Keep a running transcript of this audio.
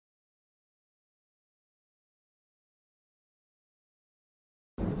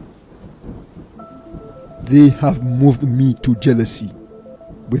They have moved me to jealousy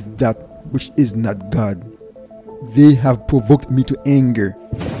with that which is not God. They have provoked me to anger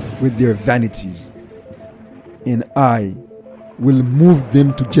with their vanities, and I will move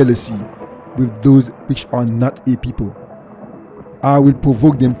them to jealousy with those which are not a people. I will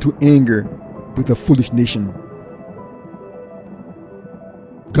provoke them to anger with a foolish nation.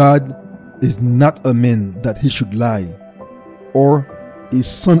 God is not a man that he should lie, or a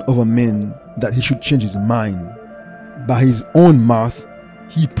son of a man that he should change his mind. By his own mouth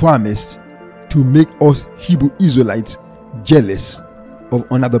he promised to make us Hebrew Israelites jealous of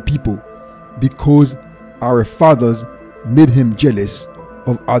another people, because our fathers made him jealous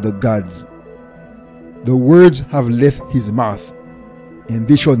of other gods. The words have left his mouth, and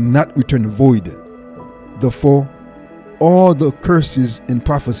they shall not return void. Therefore, all the curses and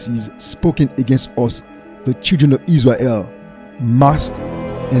prophecies spoken against us, the children of Israel, must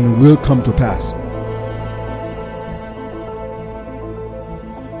and will come to pass.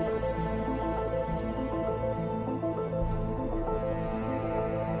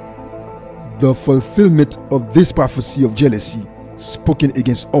 The fulfillment of this prophecy of jealousy spoken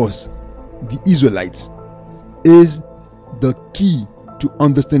against us, the Israelites, is the key to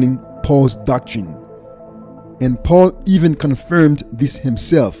understanding Paul's doctrine. And Paul even confirmed this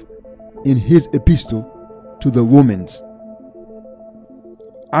himself in his epistle to the Romans.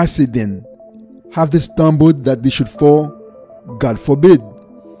 I say then, have they stumbled that they should fall? God forbid.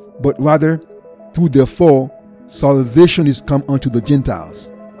 But rather, through their fall, salvation is come unto the Gentiles,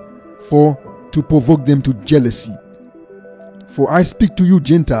 for to provoke them to jealousy. For I speak to you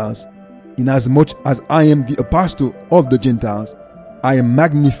Gentiles, inasmuch as I am the apostle of the Gentiles, I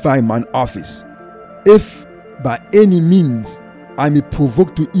magnify mine office. If by any means I may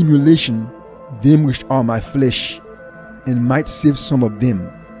provoke to emulation them which are my flesh, and might save some of them.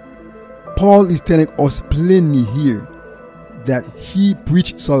 Paul is telling us plainly here that he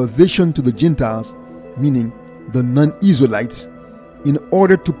preached salvation to the Gentiles, meaning the non-Israelites, in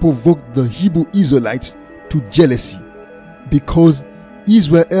order to provoke the Hebrew Israelites to jealousy, because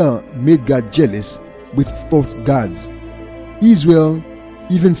Israel made God jealous with false gods. Israel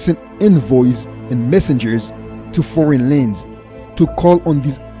even sent envoys and messengers to foreign lands to call on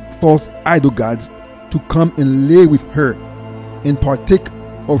these false idol gods to come and lay with her and partake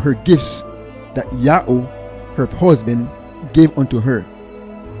of her gifts that Yahweh, her husband, gave unto her.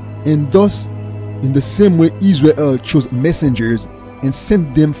 And thus, in the same way Israel chose messengers and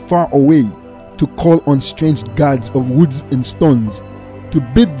sent them far away to call on strange gods of woods and stones, to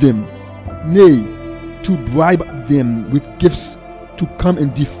bid them, nay, to bribe them with gifts to come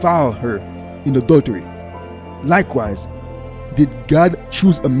and defile her in adultery. Likewise, did God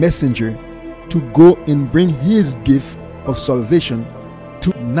choose a messenger to go and bring his gift of salvation to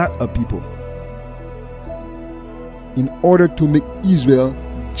not a people, in order to make Israel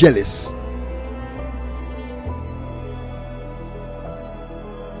jealous.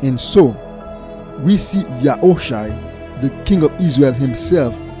 And so, we see Yahushua, the king of Israel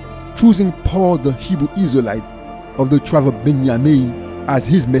himself, choosing Paul the Hebrew Israelite of the tribe of Benjamin as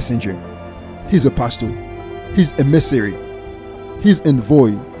his messenger, his apostle, his emissary, his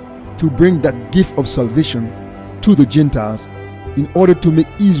envoy, to bring that gift of salvation to the Gentiles in order to make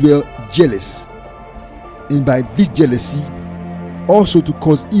Israel jealous, and by this jealousy also to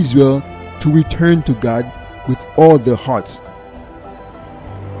cause Israel to return to God with all their hearts.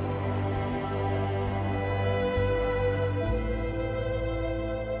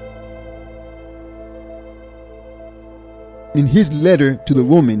 In his letter to the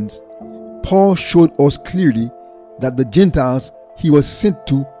Romans, Paul showed us clearly that the Gentiles he was sent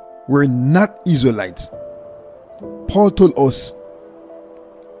to were not Israelites. Paul told us,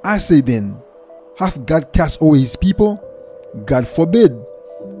 I say then, hath God cast away his people? God forbid.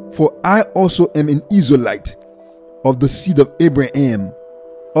 For I also am an Israelite, of the seed of Abraham,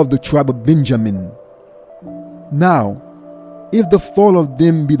 of the tribe of Benjamin. Now, if the fall of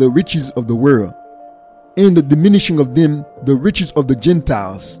them be the riches of the world, and the diminishing of them the riches of the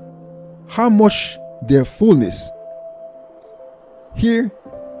Gentiles, how much their fullness? Here,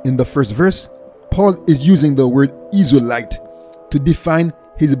 in the first verse, Paul is using the word Israelite to define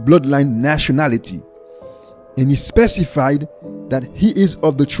his bloodline nationality, and he specified that he is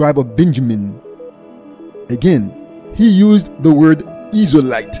of the tribe of Benjamin. Again, he used the word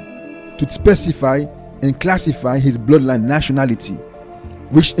Israelite to specify and classify his bloodline nationality,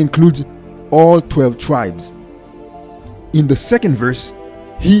 which includes all 12 tribes. In the second verse,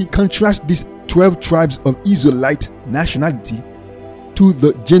 he contrasts these 12 tribes of Israelite nationality to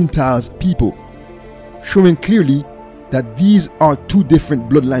the Gentiles people, showing clearly that these are two different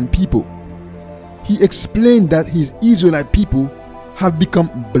bloodline people. he explained that his Israelite people have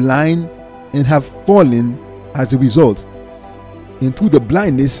become blind and have fallen as a result. And through the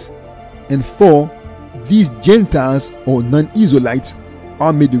blindness and fall, these Gentiles or non-Israelites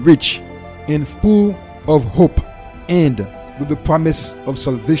are made rich and full of hope and with the promise of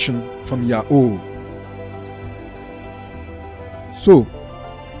salvation from Yahweh. So,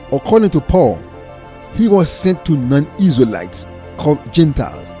 according to Paul, he was sent to non-Israelites called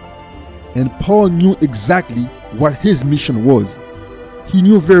Gentiles. And Paul knew exactly what his mission was. He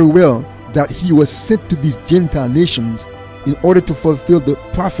knew very well that he was sent to these Gentile nations in order to fulfill the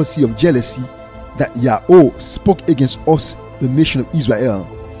prophecy of jealousy that Yahweh spoke against us, the nation of Israel.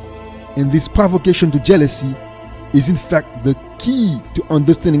 And this provocation to jealousy is in fact the key to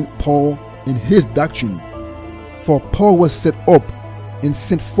understanding Paul and his doctrine. For Paul was set up and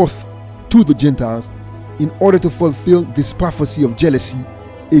sent forth to the Gentiles in order to fulfill this prophecy of jealousy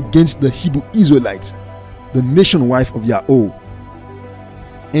against the Hebrew Israelites, the nation wife of Yahweh.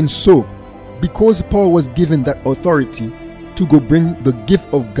 And so, because Paul was given that authority to go bring the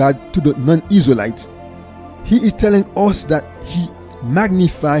gift of God to the non-Israelites, he is telling us that he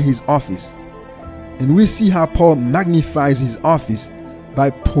magnified his office. And we see how Paul magnifies his office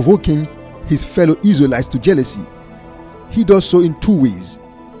by provoking his fellow Israelites to jealousy. He does so in two ways.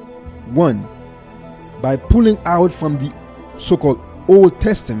 One, by pulling out from the so-called Old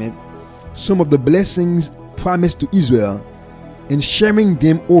Testament some of the blessings promised to Israel and sharing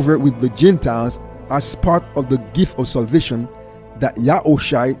them over with the Gentiles as part of the gift of salvation that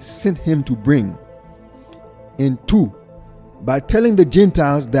Yahushua sent him to bring. And two, by telling the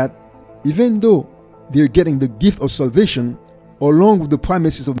Gentiles that even though they're getting the gift of salvation along with the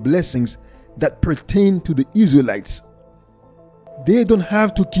promises of blessings that pertain to the Israelites, they don't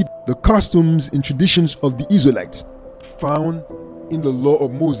have to keep the customs and traditions of the Israelites found in the law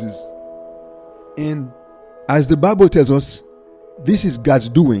of Moses. And as the Bible tells us, this is God's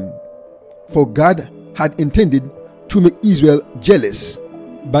doing. For God had intended to make Israel jealous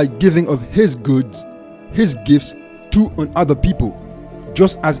by giving of his goods, his gifts to other people,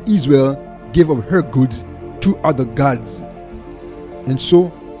 just as Israel gave of her goods to other gods. And so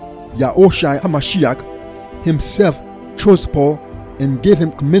Yahushua HaMashiach himself chose Paul and gave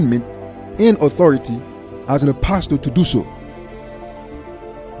him commandment and authority as an apostle to do so.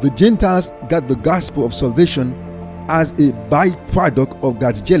 The Gentiles got the gospel of salvation as a byproduct of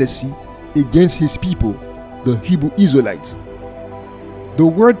God's jealousy against his people, the Hebrew Israelites. The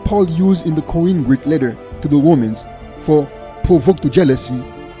word Paul used in the Koine Greek letter to the Romans for provoke to jealousy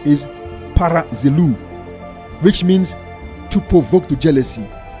is parazelu, which means to provoke to jealousy,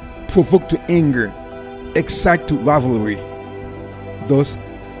 provoke to anger, excite to rivalry. Thus,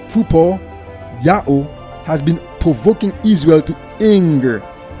 through Paul, Yahweh has been provoking Israel to anger,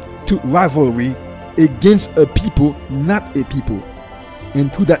 to rivalry against a people not a people.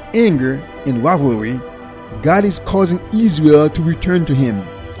 And through that anger and rivalry, God is causing Israel to return to him,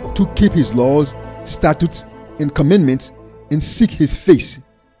 to keep his laws, statutes, and commandments, and seek his face.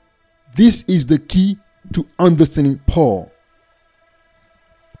 This is the key to understanding Paul.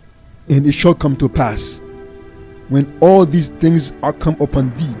 And it shall come to pass, when all these things are come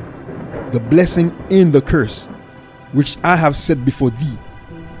upon thee, the blessing and the curse, which I have set before thee,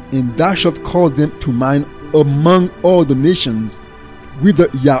 and thou shalt call them to mind among all the nations, whither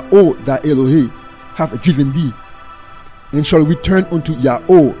Yahweh thy Elohim hath driven thee, and shall return unto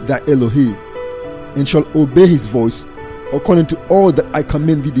Yahweh thy Elohim, and shall obey his voice, according to all that I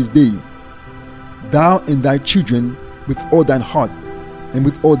command thee this day, thou and thy children with all thine heart and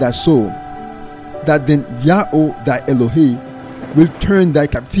with all thy soul, that then Yahweh thy Elohim will turn thy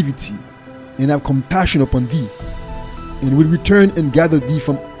captivity and have compassion upon thee, and will return and gather thee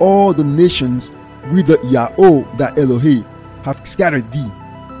from all the nations whither Yahweh thy Elohim hath scattered thee.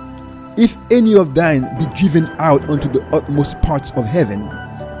 If any of thine be driven out unto the utmost parts of heaven,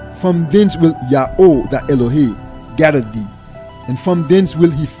 from thence will Yahweh thy Elohim gather thee, and from thence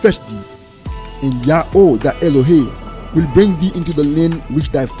will he fetch thee, and Yahweh thy Elohim will bring thee into the land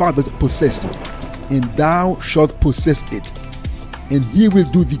which thy fathers possessed, and thou shalt possess it, and he will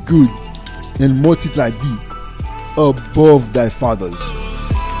do thee good and multiply thee above thy fathers.